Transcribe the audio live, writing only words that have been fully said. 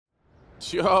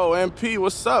Yo, MP,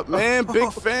 what's up, man?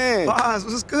 Big fan. Boz,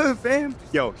 what's good, fam?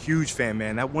 Yo, huge fan,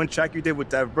 man. That one track you did with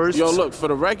that verse. Yo, look, for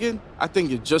the record, I think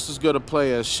you're just as good a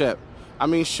player as Shep. I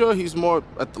mean, sure, he's more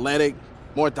athletic,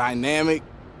 more dynamic,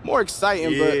 more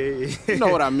exciting, but you know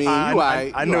what I mean.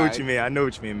 I know what you mean. I know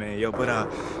what you mean, man. Yo, but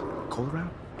Cole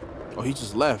around? Oh, he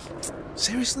just left.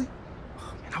 Seriously?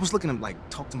 Oh, man, I was looking to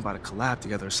talk to him about a collab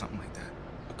together or something like that.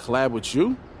 A collab with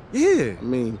you? Yeah. I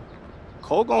mean,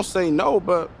 Cole gonna say no,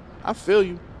 but I feel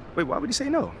you. Wait, why would he say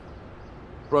no?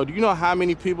 Bro, do you know how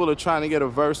many people are trying to get a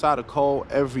verse out of Cole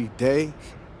every day?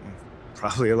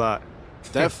 Probably a lot.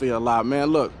 Definitely a lot, man.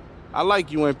 Look, I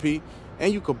like you, MP,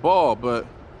 and you could ball, but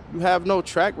you have no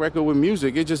track record with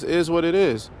music. It just is what it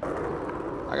is.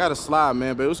 I gotta slide,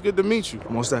 man, but it was good to meet you.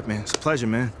 Most that, man. It's a pleasure,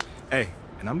 man. Hey,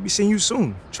 and I'm gonna be seeing you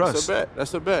soon. Trust. That's a bet.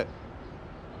 That's a bet.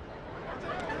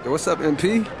 Yo, what's up,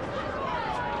 MP?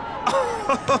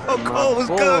 Oh, Cole, what's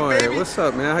good, baby? What's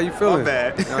up, man? How you feeling? My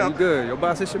bad. Yo, you good? Your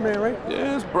boss is your man, right?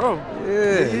 Yes, bro.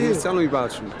 Yeah, he was telling me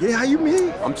about you. Yeah, how you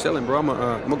mean? I'm chilling, bro. I'm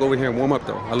gonna go over here and warm up,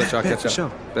 though. I'll let y'all catch up.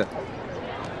 Sure. Bet.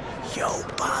 Yo,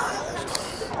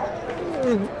 Boz.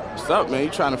 What's up, man? You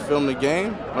trying to film the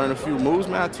game? Learn a few moves,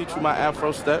 man? I'll teach you my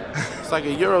Afro step. It's like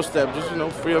a Euro step, just,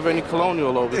 free of any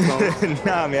colonial overtones.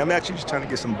 Nah, man, I'm actually just trying to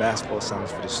get some basketball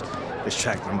sounds for this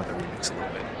track that I'm about to remix a little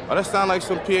bit. Oh, that sound like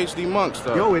some PhD monk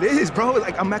stuff. Yo, it is, bro.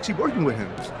 I'm actually working with him.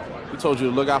 He told you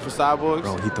to look out for cyborgs?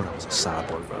 Bro, he thought I was a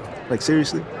cyborg, bro.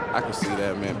 Seriously? I can see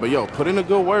that, man. But, yo, put in a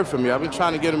good word for me. I've been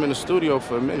trying to get him in the studio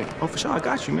for a minute. Oh, for sure. I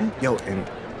got you, man. Yo, and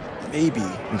maybe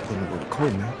I'm putting a word of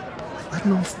Cole, man. Let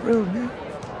him know for real, man.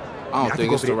 I don't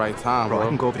think it's the right time, bro. I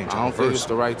can go over there and I don't think it's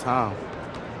the right time.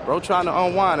 Bro trying to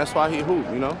unwind. That's why he hoop,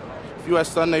 If you at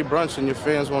Sunday brunch and your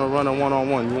fans want to run a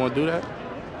one-on-one, you want to do that?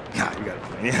 Nah, you got it.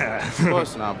 Yeah. Of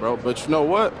course not, bro. But you know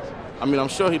what? I mean, I'm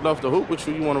sure he'd love to hoop with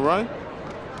you. You want to run?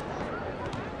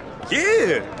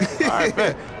 Yeah. All right,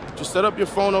 bet. Just set up your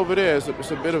phone over there. It's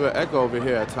a bit of an echo over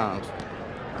here at times.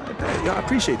 Yo, I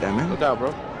appreciate that, man. Look out,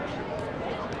 bro.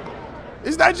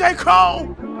 Is that J.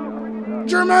 Cole?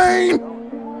 Jermaine?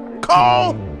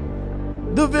 Cole?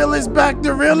 The Ville is back.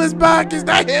 The real is back. Is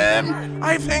that him?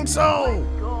 I think so.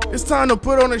 It's time to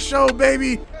put on a show,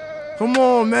 baby. Come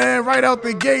on, man. Right out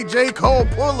the gate, J. Cole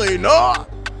pulling up.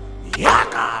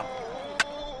 Yaka.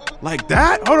 Like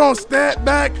that? Hold on, step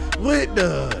back with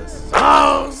the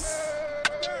sauce.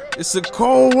 It's a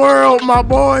cold world, my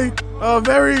boy. A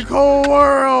very cold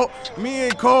world. Me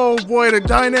and Cole, boy, the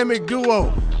dynamic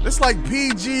duo. It's like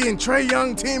PG and Trae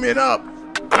Young teaming up.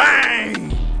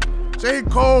 Bang! J.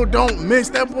 Cole don't miss.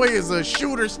 That boy is a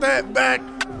shooter. Step back.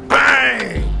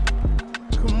 Bang!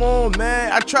 Come on,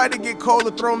 man. I tried to get Cole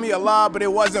to throw me a lob, but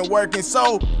it wasn't working.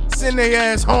 So, send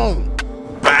their ass home.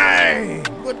 Bang!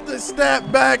 With the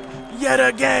step back yet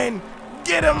again.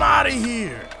 Get him out of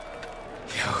here.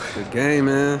 Yo, good game,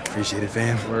 man. Appreciate it,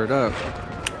 fam. Word up.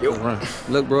 Yo,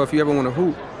 Look, bro, if you ever want to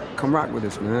hoop, come rock with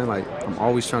us, man. I'm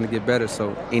always trying to get better,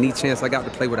 so any chance I got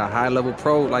to play with a high-level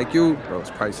pro like you, bro, it's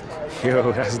priceless.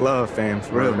 Yo, that's love, fam.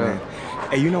 For real, man.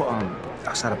 Hey,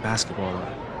 outside of basketball,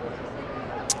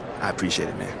 I appreciate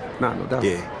it, man. Nah, no doubt.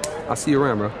 Yeah. I'll see you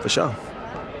around, bro. For sure.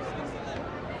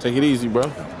 Take it easy, bro.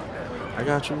 I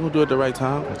got you. We'll do it at the right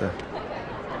time. Okay.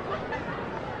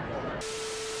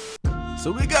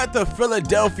 So we got the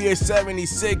Philadelphia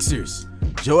 76ers.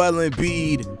 Joel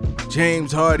Embiid,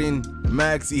 James Harden,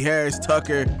 Maxey Harris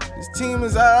Tucker. This team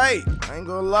is alright, I ain't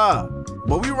gonna lie.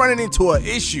 But we running into an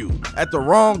issue at the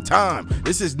wrong time.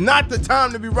 This is not the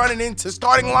time to be running into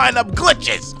starting lineup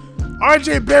glitches.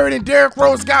 RJ Barrett and Derrick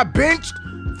Rose got benched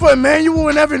for Emmanuel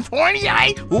and Evan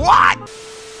Fournier? What?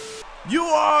 You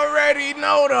already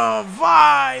know the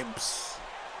vibes.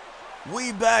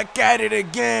 We back at it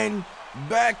again.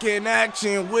 Back in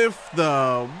action with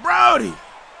the Brody.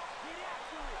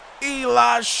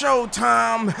 Eli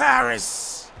Showtime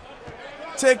Harris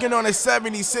taking on the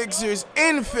 76ers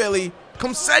in Philly.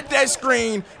 Come set that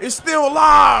screen. It's still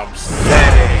Lob City.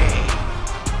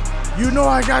 You know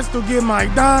I got to get my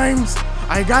dimes.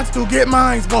 I got to get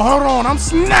mines, but hold on, I'm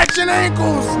snatching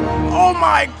ankles. Oh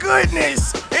my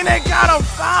goodness, and they gotta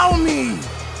foul me.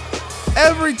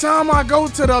 Every time I go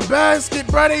to the basket,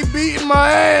 bro, they beating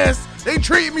my ass. They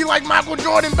treat me like Michael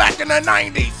Jordan back in the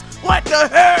 90s. What the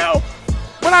hell?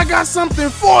 But I got something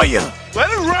for you.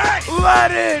 Let it rain. Let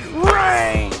it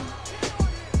rain.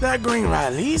 That green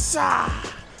Ralisa.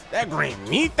 That green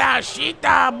Mita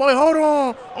Shita. Boy, hold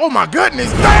on. Oh my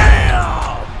goodness,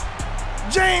 damn.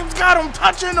 James got him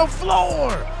touching the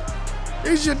floor.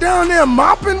 Is you down there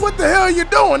mopping? What the hell you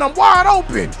doing? I'm wide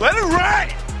open. Let it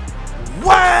rain.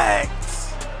 Wet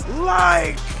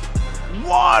like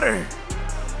water.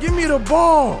 Give me the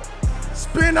ball.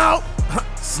 Spin out.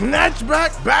 Snatch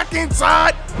back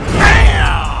inside.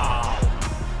 Bam!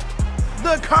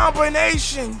 The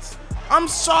combinations. I'm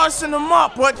saucing them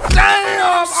up, but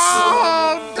damn!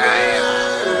 Oh,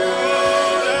 damn!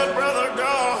 Brother, go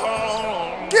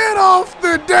home. Get off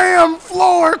the damn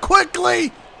floor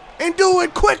quickly and do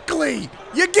it quickly.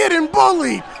 You're getting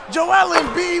bullied. Joel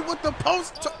Embiid with the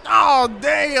post. Oh,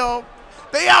 damn.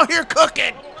 They out here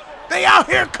cooking. They out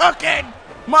here cooking.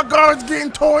 My guard's getting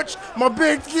torched. My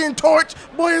big's getting torched.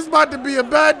 Boy, it's about to be a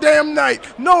bad damn night.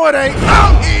 No, it ain't.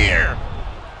 I'm here.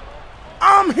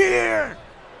 I'm here.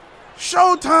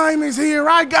 Showtime is here.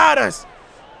 I got us.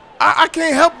 I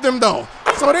can't help them, though.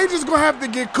 So they just going to have to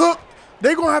get cooked.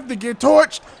 They going to have to get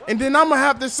torched. And then I'm going to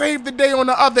have to save the day on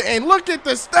the other end. Look at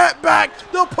the step back.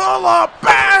 The pull up.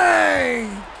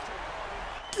 Bang.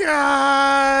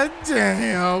 God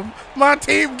damn. My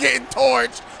team getting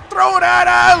torched. Throw that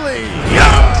alley.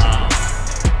 Yeah.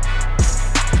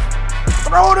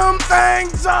 Throw them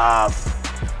things up.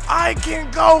 I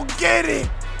can go get it.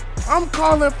 I'm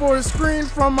calling for a screen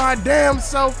from my damn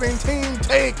self and team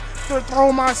take to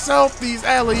throw myself these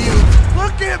alley-oops.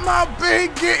 Look at my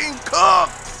big getting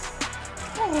cooked.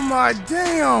 Oh my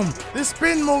damn. This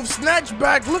spin move snatch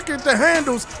back. Look at the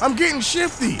handles. I'm getting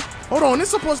shifty. Hold on,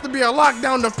 this is supposed to be a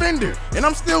lockdown defender, and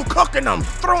I'm still cooking them,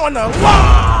 throwing a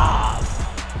lob.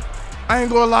 I ain't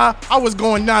gonna lie, I was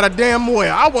going not a damn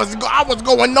where. I was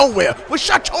going nowhere. Well,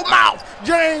 shut your mouth,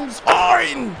 James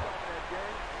Harden.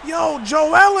 Yo,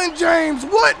 Joel and James,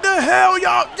 what the hell,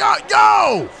 yo,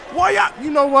 why y'all, you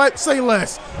know what, say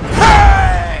less.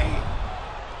 Hey,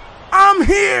 I'm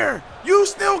here. You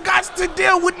still got to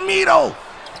deal with me, though.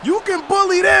 You can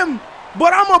bully them,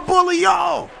 but I'ma bully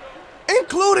y'all,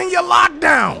 including your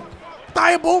lockdown.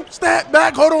 Thibault, step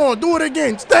back, hold on, do it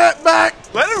again, step back.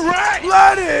 Let it rain.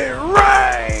 Let it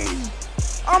rain.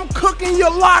 I'm cooking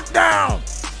your lockdown.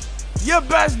 Your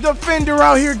best defender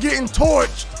out here getting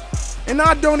torched. And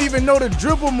I don't even know the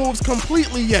dribble moves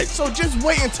completely yet, so just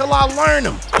wait until I learn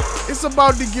them. It's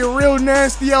about to get real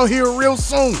nasty out here real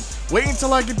soon. Wait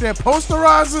until I get that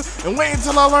posterizer and wait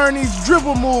until I learn these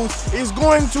dribble moves. It's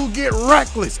going to get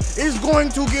reckless. It's going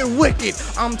to get wicked.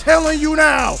 I'm telling you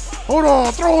now. Hold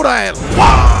on, throw that.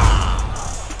 Wow.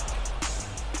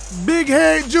 Big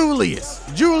head Julius.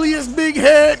 Julius big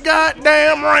head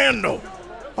goddamn Randall.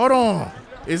 Hold on.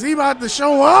 Is he about to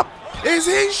show up? Is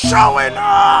he showing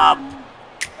up?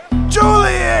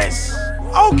 Julius.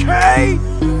 Okay.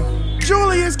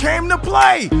 Julius came to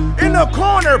play. In the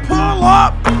corner, pull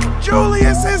up.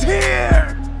 Julius is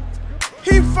here.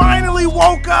 He finally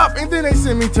woke up, and then they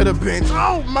sent me to the bench.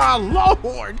 Oh, my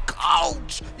Lord,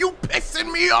 coach. You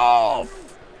pissing me off.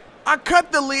 I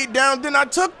cut the lead down, then I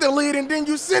took the lead, and then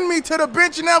you send me to the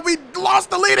bench, and now we lost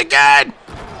the lead again.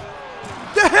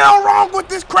 The hell wrong with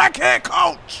this crackhead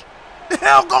coach? The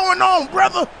hell going on,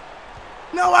 brother?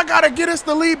 Now I got to get us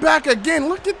the lead back again.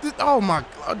 Look at this. Oh, my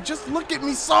God. Just look at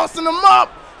me saucing them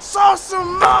up. Sauce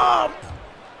them up.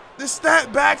 The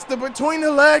step backs, the between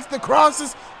the legs, the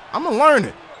crosses. I'm going to learn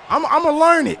it. I'm going to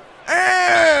learn it.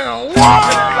 And one.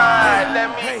 Let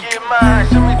me get mine.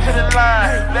 Send me to the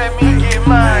line. Let me get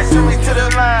mine. Send me to the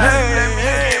line. Let me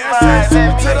get mine.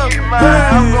 Send me to the line.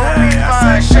 I'm going to be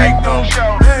fine. Shake them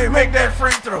shoulders. Hey, make that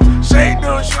free throw. Shake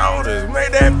them shoulders.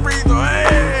 Make that free throw.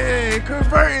 Hey,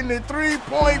 converting the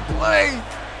three-point play.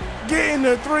 Getting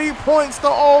the 3 points the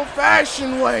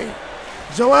old-fashioned way.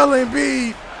 Joel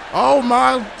Embiid. Oh,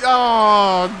 my.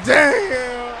 Oh,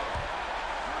 damn.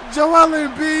 Joel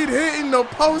Embiid hitting the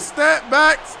post step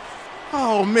backs.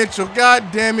 Oh, Mitchell, God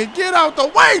damn it. Get out the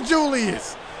way,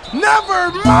 Julius.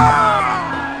 Never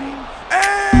mind.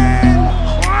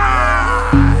 And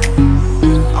cry.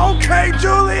 Okay,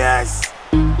 Julius.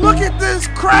 Look at this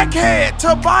crackhead,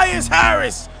 Tobias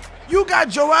Harris. You got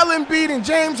Joel Embiid and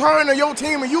James Harden on your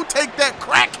team, and you take that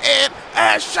crackhead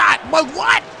ass shot. But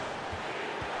what?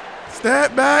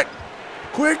 Step back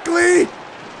quickly.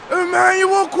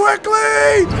 Emmanuel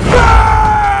quickly.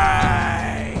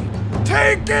 Bang!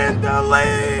 Taking the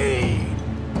lead.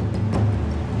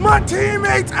 My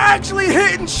teammates actually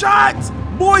hitting shots.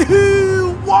 Boy,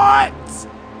 who? What?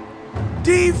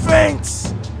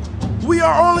 Defense. We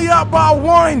are only up by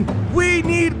 1. We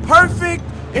need perfect,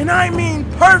 and I mean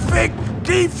perfect,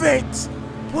 defense.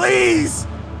 Please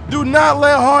do not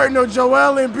let Harden or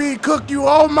Joel Embiid cook you.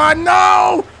 Oh my,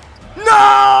 no!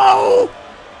 No!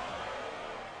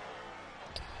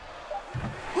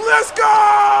 Let's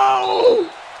go!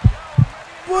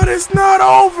 But it's not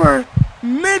over.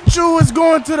 Mitchell is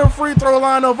going to the free throw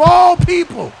line of all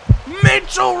people.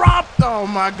 Mitchell Rob. Oh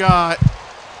my God.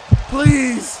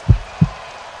 Please.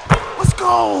 Let's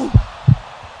go.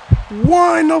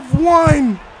 1 of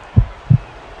 1.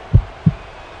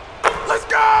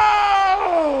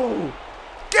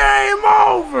 Game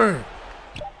over.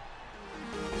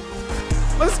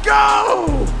 Let's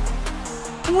go.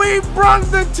 We brought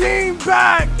the team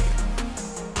back.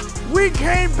 We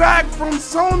came back from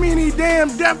so many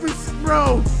damn deficits,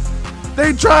 bro.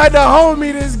 They tried to hold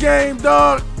me this game,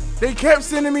 dog. They kept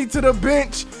sending me to the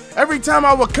bench. Every time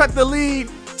I would cut the lead,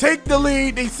 take the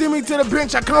lead, they send me to the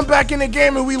bench. I come back in the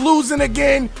game and we losing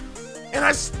again. And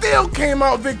I still came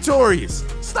out victorious.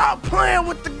 Stop playing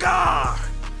with the guard.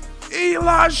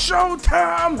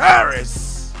 HoodieShawnn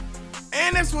Harris.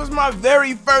 And this was my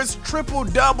very first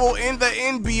triple-double in the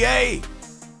NBA.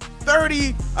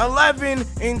 30, 11,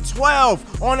 and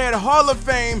 12 on that Hall of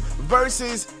Fame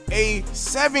versus a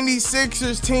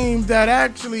 76ers team that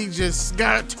actually just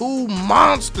got two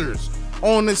monsters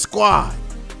on the squad.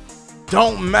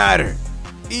 Don't matter.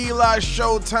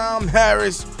 HoodieShawnn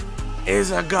Harris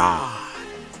is a god.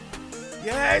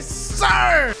 Yes,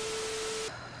 sir!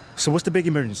 So what's the big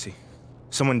emergency?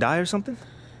 Someone die or something?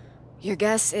 Your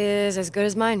guess is as good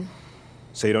as mine.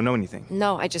 So you don't know anything?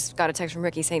 No, I just got a text from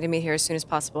Ricky saying to meet here as soon as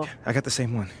possible. I got the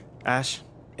same one. Ash,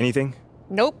 anything?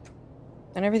 Nope.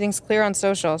 And everything's clear on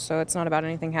social, so it's not about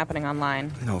anything happening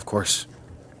online. No, of course.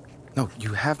 No,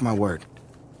 you have my word.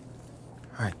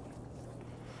 All right.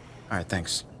 All right,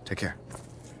 thanks. Take care.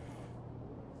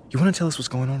 You want to tell us what's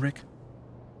going on, Rick?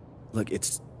 Look,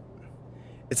 it's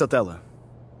Othello.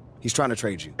 He's trying to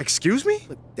trade you. Excuse me?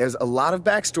 Look, there's a lot of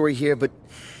backstory here, but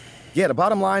yeah, the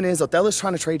bottom line is Othello's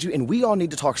trying to trade you, and we all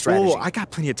need to talk strategy. Oh, I got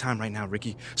plenty of time right now,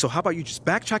 Ricky. So how about you just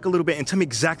backtrack a little bit and tell me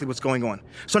exactly what's going on?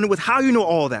 Starting with how you know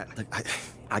all that. Look,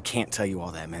 I can't tell you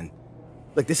all that, man.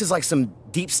 Look, this is like some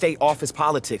deep state office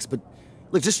politics, but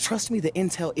look, just trust me, the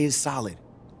intel is solid.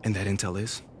 And that intel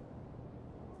is?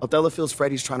 Othello feels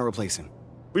Freddie's trying to replace him.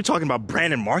 We're talking about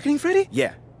brand and marketing, Freddie?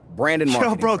 Yeah, brand and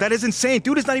marketing. Yo, bro, that is insane.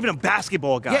 Dude is not even a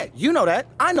basketball guy. Yeah, you know that.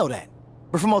 I know that.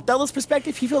 But from Othello's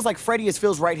perspective, he feels like Freddie is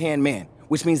Phil's right-hand man,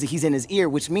 which means that he's in his ear,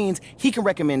 which means he can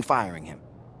recommend firing him.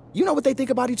 You know what they think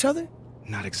about each other?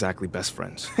 Not exactly best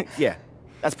friends. Yeah,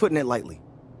 that's putting it lightly.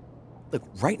 Look,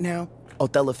 right now,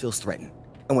 Othello feels threatened.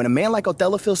 And when a man like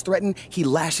Othello feels threatened, he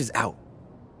lashes out.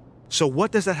 So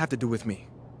what does that have to do with me?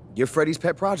 You're Freddie's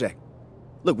pet project.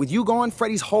 Look, with you gone,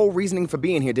 Freddie's whole reasoning for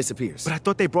being here disappears. But I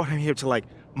thought they brought him here to, like,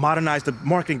 modernize the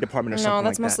marketing department or something like that. No,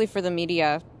 that's mostly for the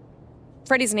media.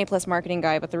 Freddie's an A+ marketing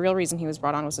guy, but the real reason he was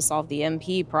brought on was to solve the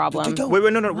MP problem.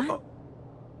 Wait, no.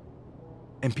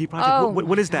 MP project? Oh,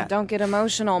 what is that? Don't get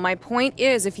emotional. My point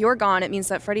is, if you're gone, it means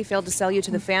that Freddie failed to sell you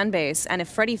to the fan base. And if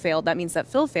Freddie failed, that means that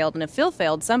Phil failed. And if Phil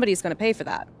failed, somebody's going to pay for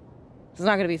that. It's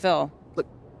not going to be Phil.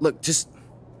 Look, just...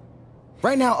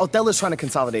 Right now, Othello's trying to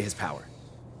consolidate his power.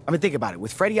 I mean, think about it.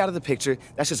 With Freddie out of the picture,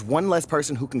 that's just one less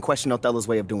person who can question Othello's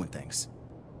way of doing things.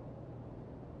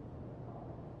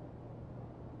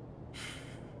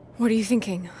 What are you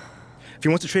thinking? If he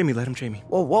wants to trade me, let him trade me.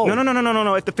 Whoa.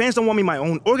 No. If the fans don't want me, my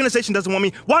own organization doesn't want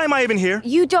me, why am I even here?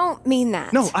 You don't mean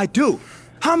that. No, I do.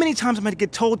 How many times am I to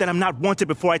get told that I'm not wanted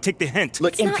before I take the hint?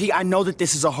 Look, MP, I know that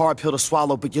this is a hard pill to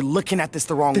swallow, but you're looking at this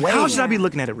the wrong way. How should I be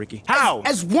looking at it, Ricky? How?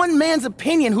 As one man's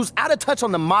opinion who's out of touch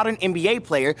on the modern NBA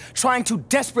player trying to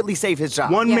desperately save his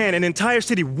job. One man, an entire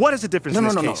city. What is the difference in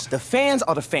this case? No. The fans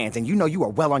are the fans, and you know you are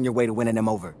well on your way to winning them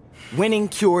over. Winning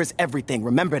cures everything.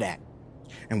 Remember that.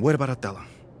 And what about Othello?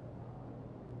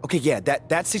 Okay, yeah,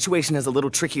 that situation is a little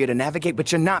trickier to navigate,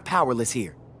 but you're not powerless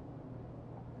here.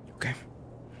 Okay.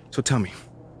 So tell me,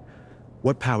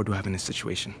 what power do I have in this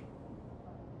situation?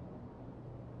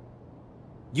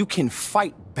 You can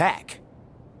fight back.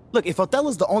 Look, if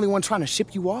Othello's the only one trying to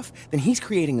ship you off, then he's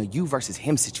creating a you versus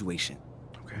him situation.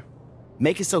 Okay.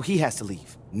 Make it so he has to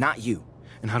leave, not you.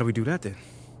 And how do we do that then?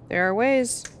 There are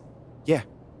ways. Yeah.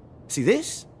 See,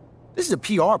 this is a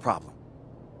PR problem.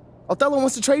 Othello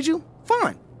wants to trade you?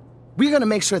 Fine. We're gonna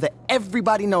make sure that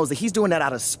everybody knows that he's doing that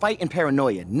out of spite and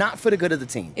paranoia, not for the good of the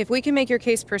team. If we can make your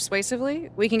case persuasively,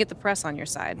 we can get the press on your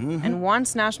side. And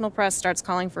once national press starts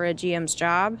calling for a GM's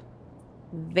job,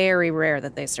 very rare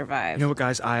that they survive. You know what,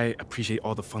 guys? I appreciate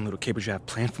all the fun little capers you have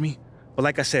planned for me. But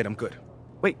like I said, I'm good.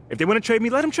 Wait. If they want to trade me,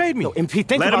 let them trade me. No, MP,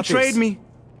 think let about them trade this. me.